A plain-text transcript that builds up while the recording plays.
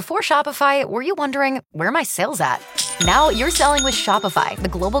Before Shopify, were you wondering, where are my sales at? Now you're selling with Shopify, the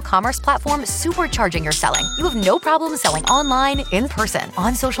global commerce platform supercharging your selling. You have no problem selling online, in person,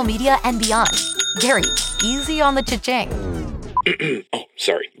 on social media, and beyond. Gary, easy on the cha-ching. Oh,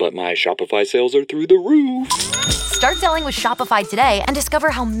 sorry, but my Shopify sales are through the roof. Start selling with Shopify today and discover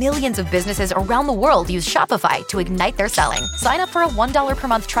how millions of businesses around the world use Shopify to ignite their selling. Sign up for a $1 per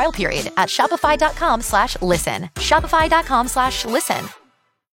month trial period at shopify.com/listen. Shopify.com/listen.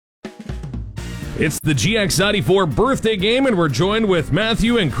 It's the GX94 Birthday Game, and we're joined with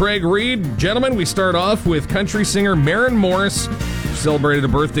Matthew and Craig Reed. Gentlemen, we start off with country singer Maren Morris. She celebrated a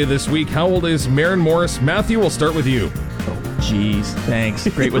birthday this week. How old is Maren Morris? Matthew, we'll start with you. Oh, geez. Thanks.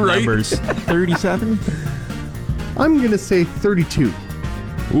 Great with numbers. 37? I'm going to say 32.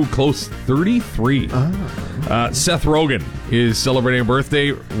 Ooh, close. 33. Seth Rogen is celebrating a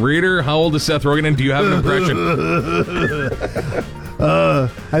birthday. Reader, how old is Seth Rogen, and do you have an impression?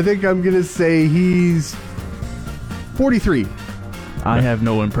 I think I'm going to say he's 43. I have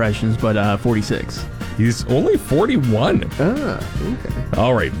no impressions, but 46. He's only 41. Okay.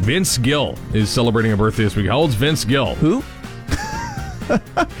 All right, Vince Gill is celebrating a birthday this week. How old's Vince Gill? Who?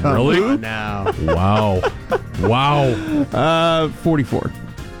 Really? Come on now. Wow. 44.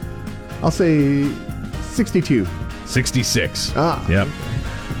 I'll say 62. 66. Ah. Yep.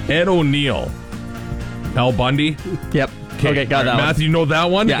 Ed O'Neill. Al Bundy. Yep. Okay, got that one. Matthew, you know that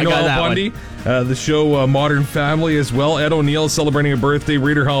one? Yeah, you know I got Al that Bundy? The show Modern Family as well. Ed O'Neill is celebrating a birthday.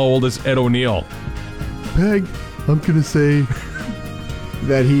 Reader, how old is Ed O'Neill? Peg, I'm going to say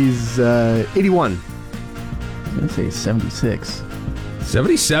that he's 81. I'm going to say 76.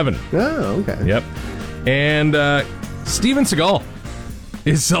 77. Oh, okay. Yep. And Steven Seagal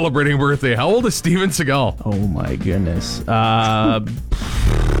is celebrating a birthday. How old is Steven Seagal? Oh, my goodness.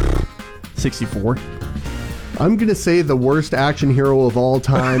 64. I'm going to say the worst action hero of all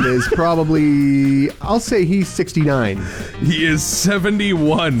time is probably, I'll say he's 69. He is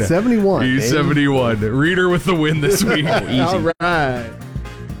 71. 71. He's 71. Reader with the win this week. All right.